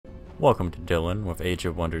Welcome to Dyllin with Age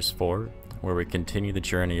of Wonders 4, where we continue the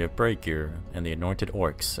journey of Breakgear and the Anointed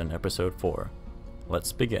Orcs in Episode 4.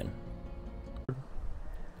 Let's begin.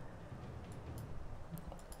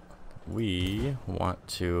 We want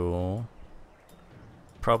to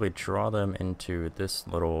probably draw them into this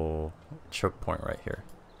little choke point right here.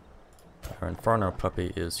 Our Inferno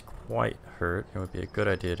puppy is quite hurt. It would be a good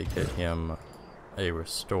idea to get him a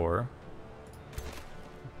restore.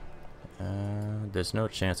 There's no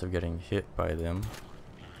chance of getting hit by them,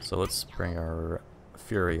 so let's bring our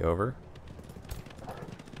Fury over.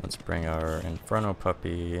 Let's bring our Inferno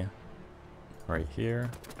puppy right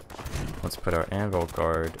here. Let's put our Anvil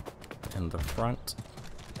Guard in the front.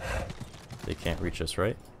 They can't reach us,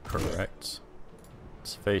 right? Correct.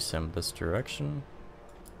 Let's face him this direction.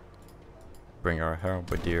 Bring our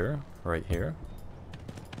Halberdier right here.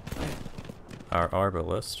 Our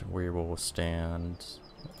Arbalist, we will stand...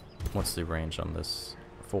 What's the range on this?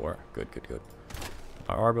 4. Good.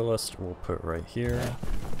 Our Arbalist we'll put right here.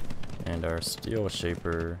 And our Steel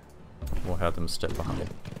Shaper, we'll have them step behind.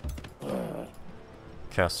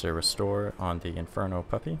 Cast a Restore on the Inferno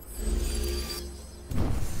puppy.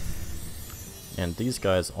 And these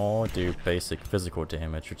guys all do basic physical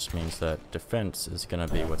damage, which means that defense is going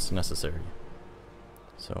to be what's necessary.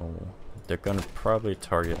 So they're going to probably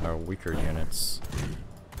target our weaker units,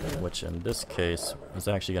 which in this case is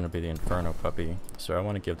actually going to be the Inferno puppy. So I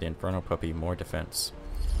want to give the Inferno puppy more defense.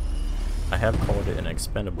 I have called it an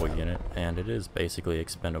expendable unit, and it is basically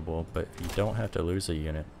expendable, but if you don't have to lose a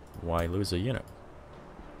unit, why lose a unit?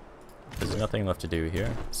 There's nothing left to do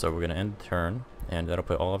here, so we're going to end the turn, and that'll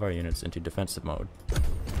put all of our units into defensive mode.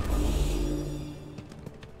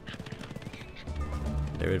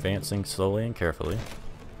 They're advancing slowly and carefully.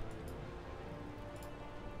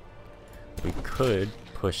 We could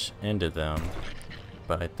push into them,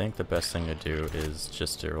 but I think the best thing to do is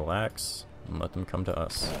just to relax and let them come to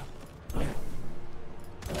us.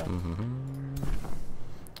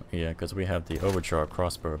 Yeah, because we have the Overdraw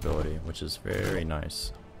crossbow ability, which is very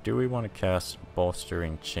nice. Do we want to cast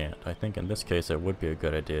Bolstering Chant? I think in this case it would be a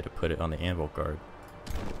good idea to put it on the Anvil Guard.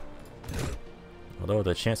 Although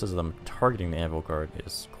the chances of them targeting the Anvil Guard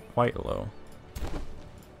is quite low.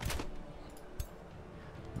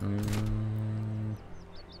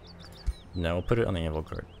 No, we'll put it on the Anvil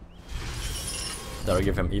Guard. That'll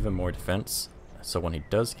give him even more defense, so when he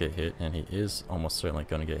does get hit, and he is almost certainly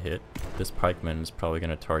going to get hit, this pikeman is probably going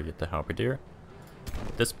to target the Halberdier.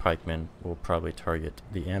 This pikeman will probably target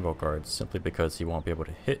the Anvil Guard simply because he won't be able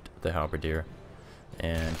to hit the Halberdier,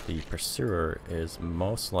 and the Pursuer is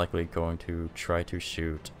most likely going to try to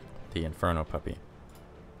shoot the Inferno puppy.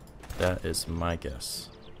 That is my guess.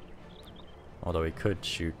 Although he could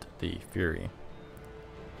shoot the Fury.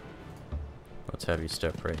 Let's have you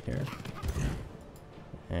step right here.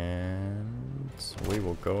 And we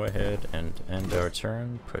will go ahead and end our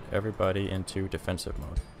turn, put everybody into defensive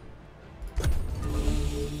mode.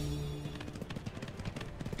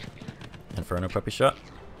 Inferno puppy shot?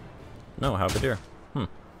 No, Halberdier.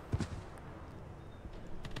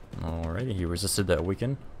 Alrighty, he resisted that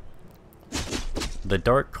weaken. The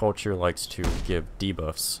Dark Culture likes to give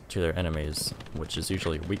debuffs to their enemies, which is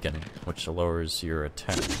usually weaken, which lowers your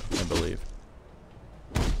attack, I believe.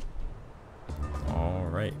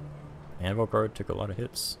 Alright. Anvil Guard took a lot of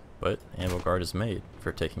hits, but Anvil Guard is made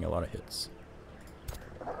for taking a lot of hits.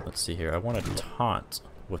 Let's see here. I want to taunt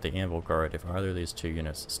with the Anvil Guard if either of these two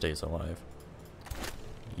units stays alive.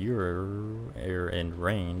 You're in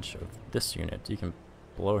range of this unit. You can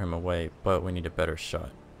blow him away, but we need a better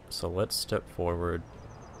shot. So let's step forward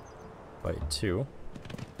by 2.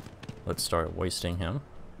 Let's start wasting him.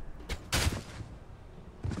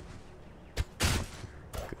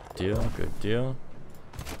 Good deal.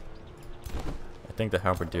 I think the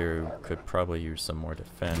Halberdier could probably use some more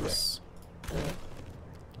defense.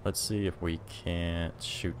 Let's see if we can't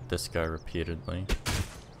shoot this guy repeatedly.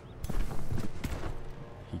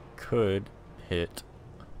 He could hit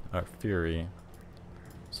our Fury.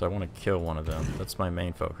 So I want to kill one of them. That's my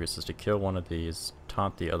main focus, is to kill one of these,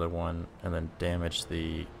 taunt the other one, and then damage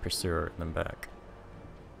the Pursuer and then back.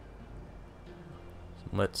 So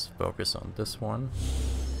let's focus on this one.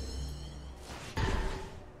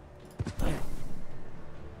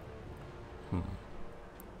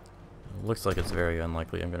 Looks like it's very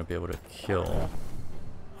unlikely I'm going to be able to kill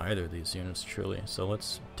either of these units truly. So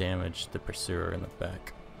let's damage the Pursuer in the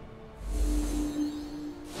back.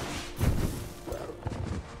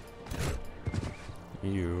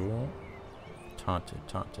 You taunted,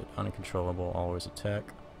 uncontrollable, always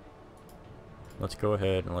attack. Let's go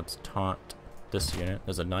ahead and let's taunt this unit.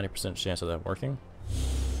 There's a 90% chance of that working.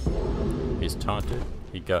 He's taunted.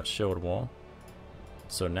 he got shield wall.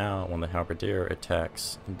 So now when the halberdier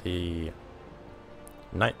attacks the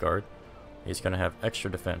Night Guard, he's going to have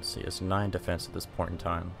extra defense. He has 9 defense at this point in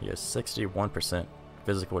time. He has 61%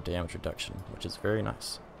 physical damage reduction, which is very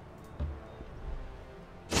nice.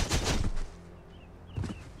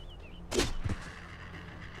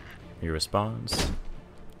 He responds,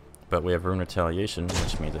 but we have Rune Retaliation,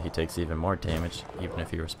 which means that he takes even more damage even if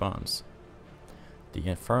he responds. The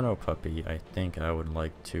Inferno Puppy, I think I would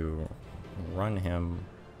like to run him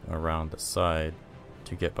around the side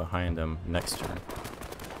to get behind them next turn.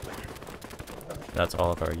 That's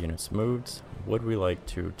all of our units moved. Would we like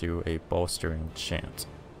to do a bolstering chant?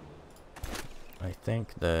 I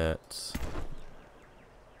think that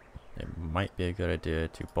it might be a good idea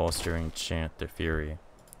to bolstering chant the Fury,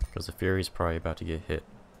 because the Fury's probably about to get hit.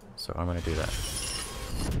 So I'm gonna do that.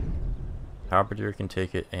 Halberdier can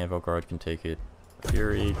take it, Anvil Guard can take it,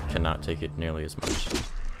 Fury cannot take it nearly as much.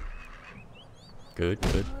 Good,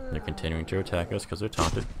 good. They're continuing to attack us because they're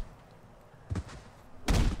taunted.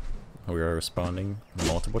 We are responding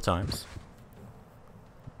multiple times.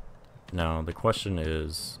 Now the question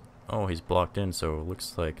is, oh, he's blocked in, so it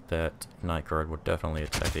looks like that Night Guard will definitely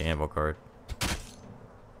attack the Anvil Guard.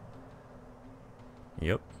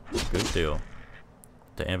 Yep, good deal.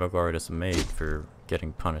 The Anvil Guard is made for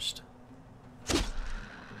getting punished.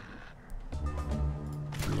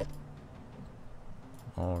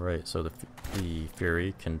 Alright, so the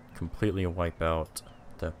Fury can completely wipe out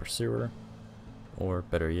that Pursuer, or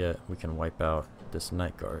better yet, we can wipe out this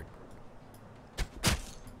Night Guard.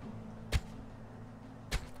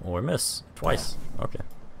 Or miss, twice, okay.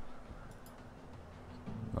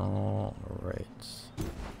 Alright.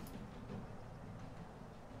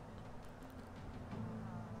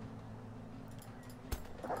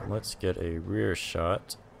 Let's get a rear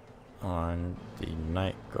shot on the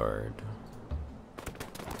Night Guard.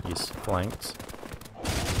 He's flanked.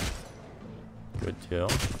 Good deal.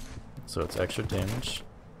 So it's extra damage.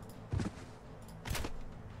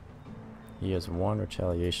 He has 1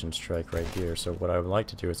 retaliation strike right here, so what I would like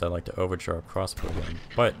to do is I'd like to overdraw a crossbow him.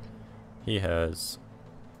 But he has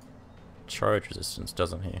charge resistance,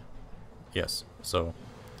 doesn't he? Yes. So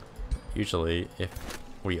usually if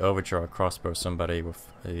we overdraw a crossbow somebody with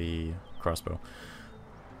a crossbow,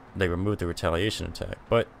 they remove the retaliation attack,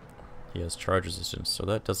 but he has charge resistance, so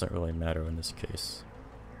that doesn't really matter in this case.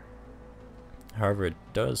 However, it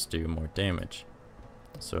does do more damage,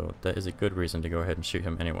 so that is a good reason to go ahead and shoot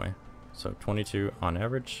him anyway. So 22 on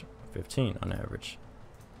average, 15 on average.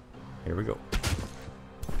 Here we go.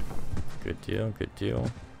 Good deal, good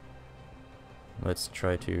deal. Let's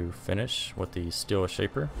try to finish with the Steel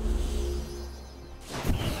Shaper.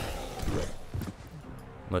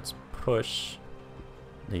 Let's push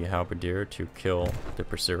the Halberdier to kill the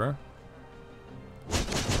Pursuer.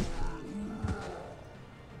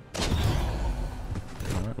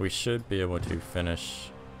 Alright, we should be able to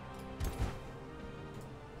finish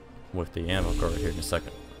with the Anvil Guard here in a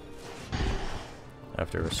second.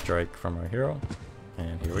 After a strike from our hero,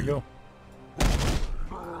 and here we go.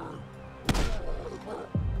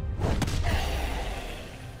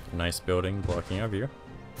 Nice building blocking our view.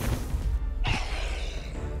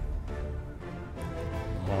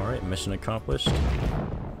 Alright, mission accomplished.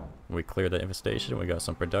 We cleared the infestation, we got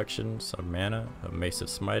some production, some mana, a Mace of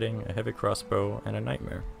Smiting, a heavy crossbow, and a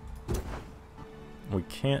Nightmare. We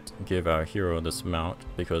can't give our hero this mount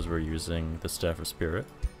because we're using the Staff of Spirit.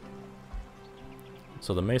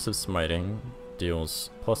 So the Mace of Smiting deals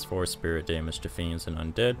 +4 spirit damage to fiends and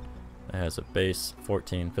undead. It has a base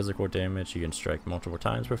 14 physical damage, you can strike multiple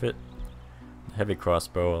times with it. The heavy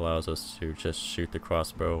crossbow allows us to just shoot the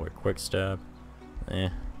crossbow or quick stab.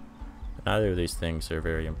 Neither of these things are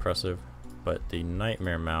very impressive, but the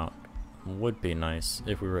Nightmare mount would be nice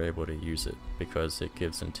if we were able to use it, because it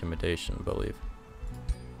gives intimidation, I believe.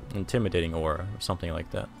 Intimidating aura, or something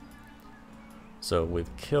like that. So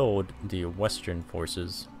we've killed the western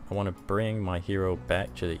forces. I want to bring my hero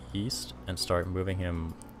back to the east and start moving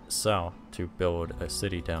him south to build a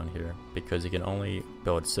city down here, because you can only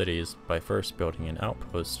build cities by first building an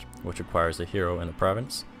outpost, which requires a hero in the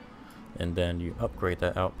province, and then you upgrade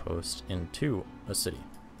that outpost into a city.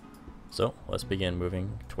 So let's begin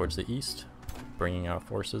moving towards the east, bringing our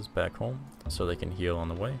forces back home so they can heal on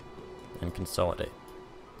the way and consolidate.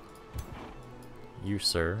 You,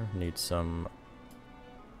 sir, need some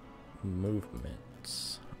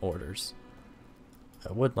movement orders.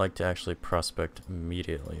 I would like to actually prospect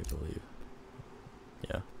immediately, I believe.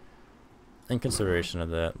 Yeah. In consideration of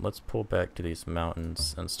that, let's pull back to these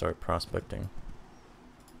mountains and start prospecting.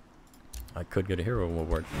 I could get a hero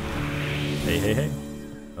reward. Hey, hey, hey.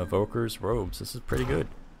 Evoker's Robes. This is pretty good.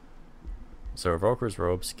 So Evoker's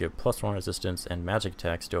Robes give +1 resistance and magic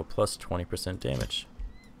attacks deal plus 20% damage.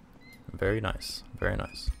 Very nice, very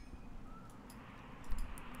nice.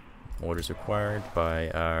 Orders required by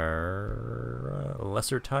our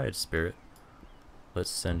Lesser Tide Spirit. Let's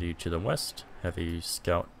send you to the west, have you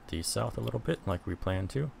scout the south a little bit like we planned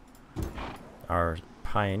to. Our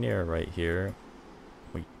Pioneer right here,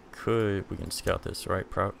 we can scout this, right?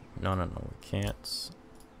 No, we can't.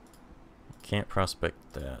 We can't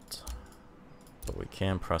prospect that. But we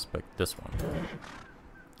can prospect this one.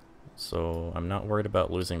 So I'm not worried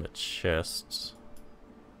about losing the chests.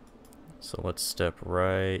 So let's step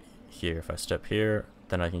right here. If I step here,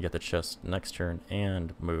 then I can get the chest next turn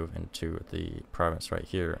and move into the province right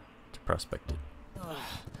here to prospect it.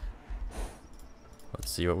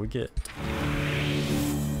 Let's see what we get.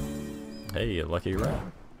 Hey, a lucky rat.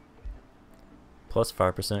 Plus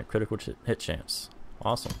 5% critical hit chance.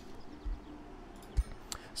 Awesome.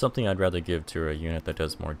 Something I'd rather give to a unit that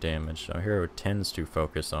does more damage. Our hero tends to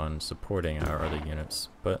focus on supporting our other units,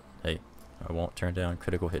 but hey, I won't turn down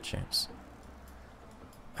critical hit chance.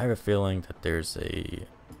 I have a feeling that there's a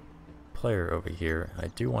player over here. I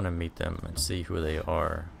do want to meet them and see who they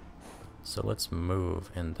are. So let's move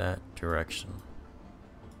in that direction.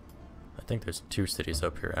 I think there's 2 cities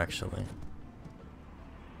up here actually.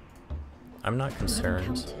 I'm not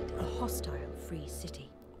concerned. A hostile free city.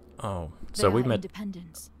 Oh, so we met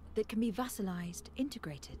independents that can be vassalized,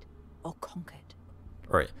 integrated, or conquered.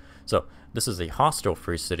 Right. So this is a hostile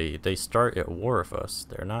free city. They start at war with us.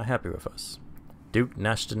 They're not happy with us. Duke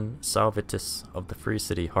Nashton Salvitus of the free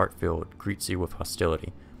city Heartfield greets you with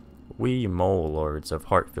hostility. We mole lords of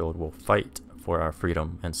Heartfield will fight for our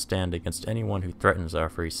freedom and stand against anyone who threatens our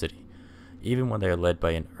free city, even when they are led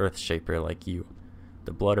by an earthshaper like you.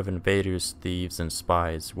 The blood of invaders, thieves, and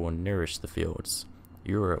spies will nourish the fields.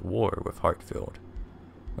 You are at war with Heartfield.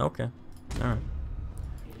 Okay. Alright.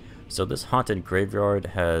 So this haunted graveyard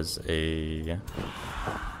has a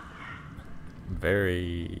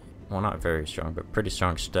very, well, not very strong, but pretty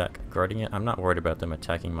strong stack guarding it. I'm not worried about them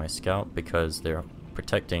attacking my scout because they're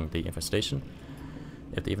protecting the infestation.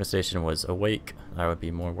 If the infestation was awake, I would be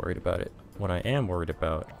more worried about it. What I am worried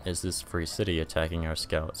about is this free city attacking our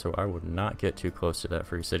scout, so I would not get too close to that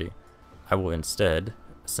free city. I will instead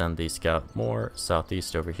send the scout more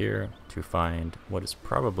southeast over here to find what is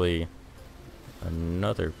probably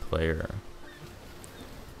another player.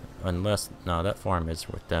 Unless, no, that farm is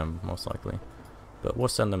with them most likely. But we'll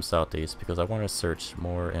send them southeast because I want to search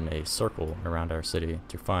more in a circle around our city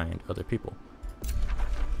to find other people.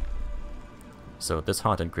 So this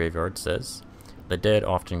haunted graveyard says, the dead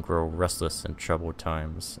often grow restless in troubled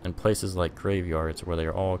times. In places like graveyards where they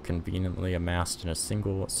are all conveniently amassed in a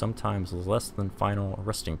single, sometimes less than final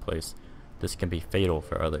resting place, this can be fatal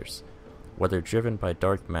for others. Whether driven by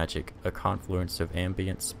dark magic, a confluence of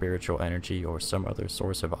ambient spiritual energy, or some other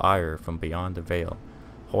source of ire from beyond the veil,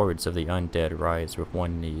 hordes of the undead rise with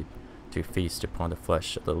one need, to feast upon the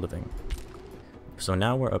flesh of the living. So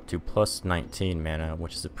now we're up to plus 19 mana,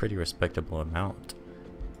 which is a pretty respectable amount.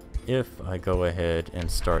 If I go ahead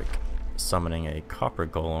and start summoning a copper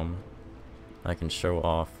golem, I can show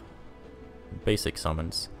off basic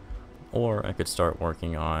summons, or I could start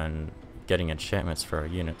working on getting enchantments for our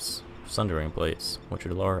units, Sundering Blades, which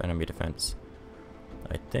would lower enemy defense.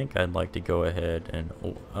 I think I'd like to go ahead and,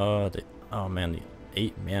 oh man, the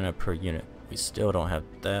 8 mana per unit. We still don't have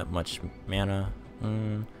that much mana.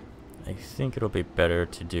 I think it'll be better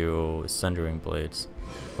to do Sundering Blades.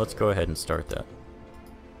 Let's go ahead and start that.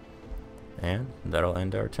 And that'll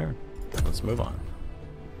end our turn. Let's move on.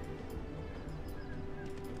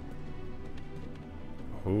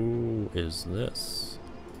 Who is this?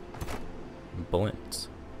 Blint.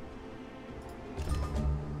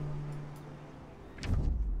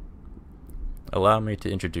 Allow me to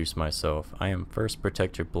introduce myself. I am First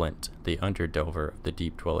Protector Blint, the Underdelver of the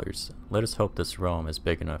Deep Dwellers. Let us hope this realm is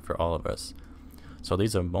big enough for all of us. So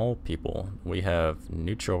these are mole people. We have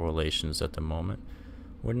neutral relations at the moment.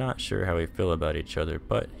 We're not sure how we feel about each other,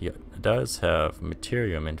 but he does have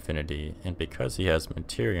Materium Infinity, and because he has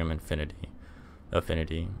Materium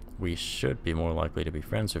Affinity, we should be more likely to be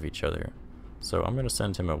friends with each other. So I'm going to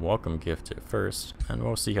send him a welcome gift at first, and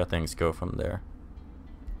we'll see how things go from there.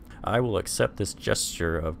 I will accept this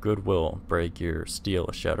gesture of goodwill, Braegear Steel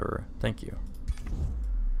Shatterer. Thank you.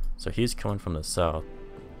 So he's coming from the south.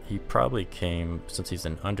 He probably came, since he's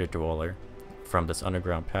an Underdweller, from this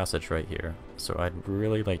underground passage right here. So I'd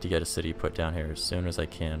really like to get a city put down here as soon as I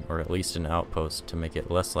can, or at least an outpost to make it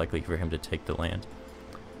less likely for him to take the land.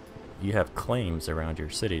 You have claims around your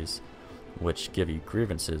cities, which give you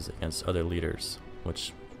grievances against other leaders,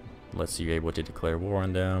 which lets you able to declare war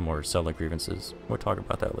on them or settle grievances. We'll talk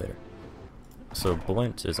about that later. So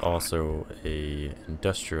Blint is also a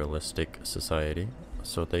industrialistic society,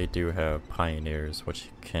 so they do have pioneers which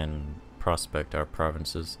can prospect our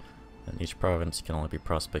provinces, and each province can only be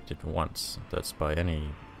prospected once. That's by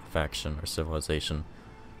any faction or civilization.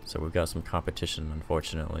 So we've got some competition,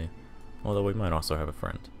 unfortunately, although we might also have a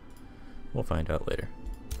friend. We'll find out later.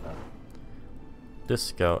 This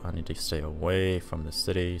scout, I need to stay away from the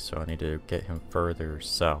city, so I need to get him further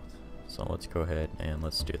south. So let's go ahead and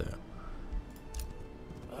let's do that.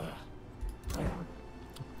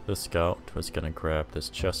 This scout was going to grab this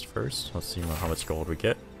chest first. Let's see how much gold we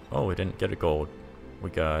get. Oh, we didn't get a gold. We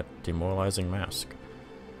got Demoralizing Mask.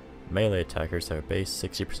 Melee attackers have a base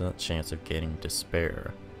 60% chance of gaining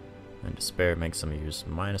Despair. And Despair makes them use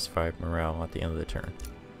 -5 morale at the end of the turn.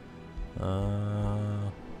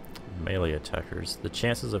 Melee attackers. The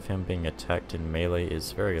chances of him being attacked in melee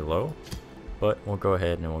is very low, but we'll go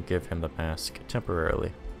ahead and we'll give him the mask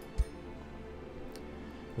temporarily.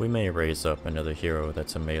 We may raise up another hero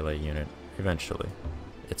that's a melee unit eventually.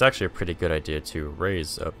 It's actually a pretty good idea to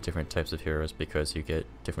raise up different types of heroes because you get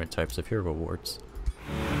different types of hero rewards.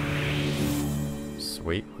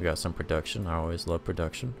 Sweet, we got some production. I always love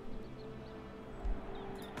production.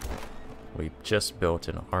 We just built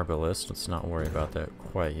an Arbalist. Let's not worry about that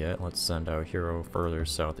quite yet. Let's send our hero further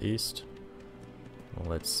southeast.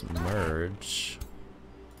 Let's merge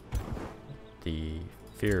the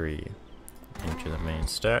Fury into the main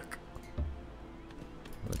stack.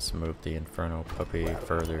 Let's move the Inferno Puppy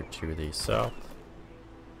further to the south,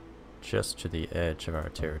 just to the edge of our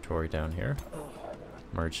territory down here.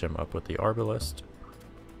 Merge him up with the Arbalist,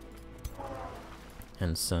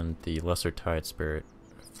 and send the Lesser Tide Spirit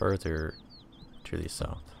further to the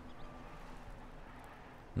south.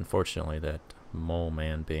 Unfortunately, that mole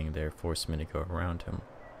man being there forced me to go around him.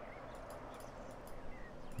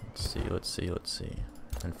 Let's see.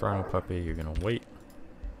 Inferno Puppy, you're gonna wait.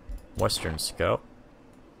 Western Scout,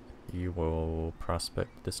 you will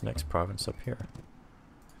prospect this next province up here.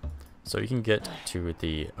 So you can get to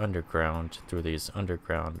the underground through these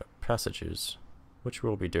underground passages, which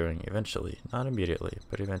we'll be doing eventually. Not immediately,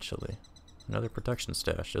 but eventually. Another production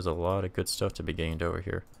stash. There's a lot of good stuff to be gained over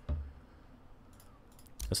here.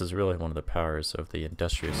 This is really one of the powers of the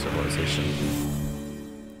Industrious civilization.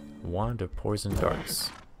 Wand of Poison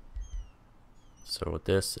Darts. So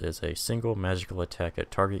this is a single magical attack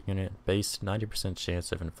at target unit, base 90%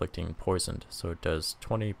 chance of inflicting poisoned. So it does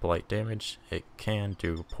 20 blight damage. It can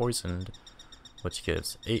do poisoned, which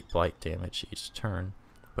gives 8 blight damage each turn,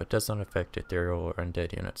 but does not affect ethereal or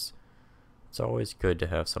undead units. It's always good to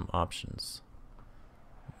have some options.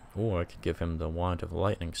 Or I could give him the Wand of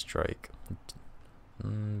Lightning Strike.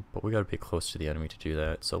 But we gotta be close to the enemy to do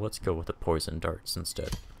that, so let's go with the Poison Darts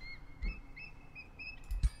instead.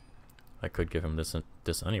 I could give him this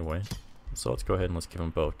anyway, so let's go ahead and let's give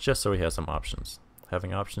him both, just so he has some options.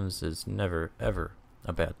 Having options is never, ever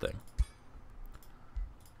a bad thing.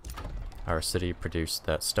 Our city produced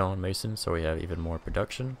that stonemason, so we have even more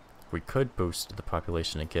production. We could boost the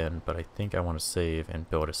population again, but I think I want to save and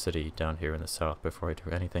build a city down here in the south before I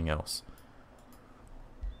do anything else.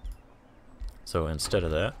 So instead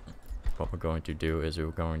of that, what we're going to do is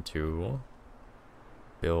we're going to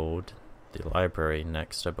build the library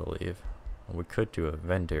next, I believe. We could do a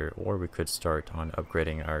vendor, or we could start on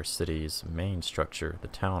upgrading our city's main structure, the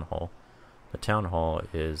town hall. The town hall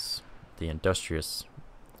is the Industrious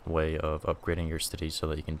way of upgrading your city so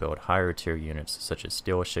that you can build higher tier units such as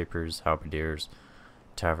steel shapers, halberdiers,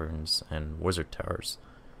 taverns, and wizard towers.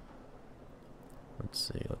 Let's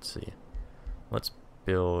see. Let's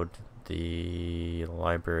build the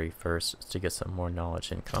library first to get some more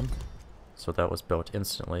knowledge income. So that was built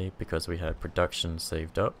instantly because we had production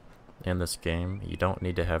saved up. In this game, you don't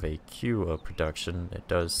need to have a queue of production. It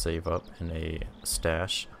does save up in a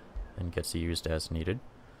stash and gets used as needed.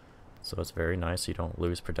 So it's very nice. You don't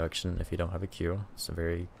lose production if you don't have a queue. It's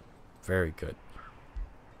very, very good.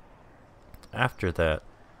 After that,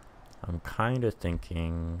 I'm kind of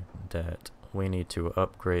thinking that we need to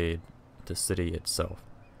upgrade the city itself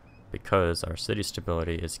because our city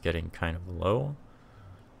stability is getting kind of low.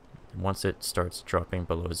 Once it starts dropping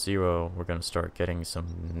below 0, we're going to start getting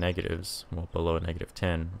some negatives. Well, below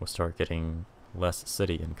 -10, we'll start getting less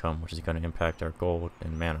city income, which is going to impact our gold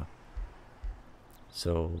and mana.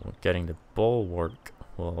 So getting the bulwark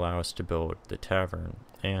will allow us to build the tavern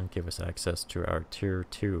and give us access to our tier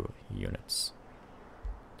 2 units.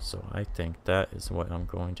 So I think that is what I'm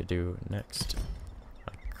going to do next.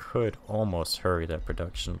 I could almost hurry that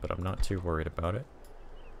production, but I'm not too worried about it.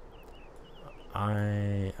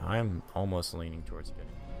 I'm almost leaning towards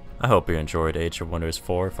getting. I hope you enjoyed Age of Wonders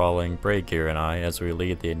 4 following Braygear and I as we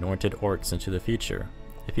lead the Anointed Orcs into the future.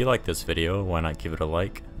 If you like this video, why not give it a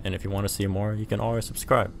like, and if you want to see more, you can always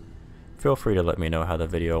subscribe. Feel free to let me know how the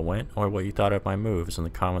video went or what you thought of my moves in the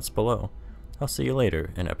comments below. I'll see you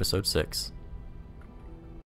later in episode 6.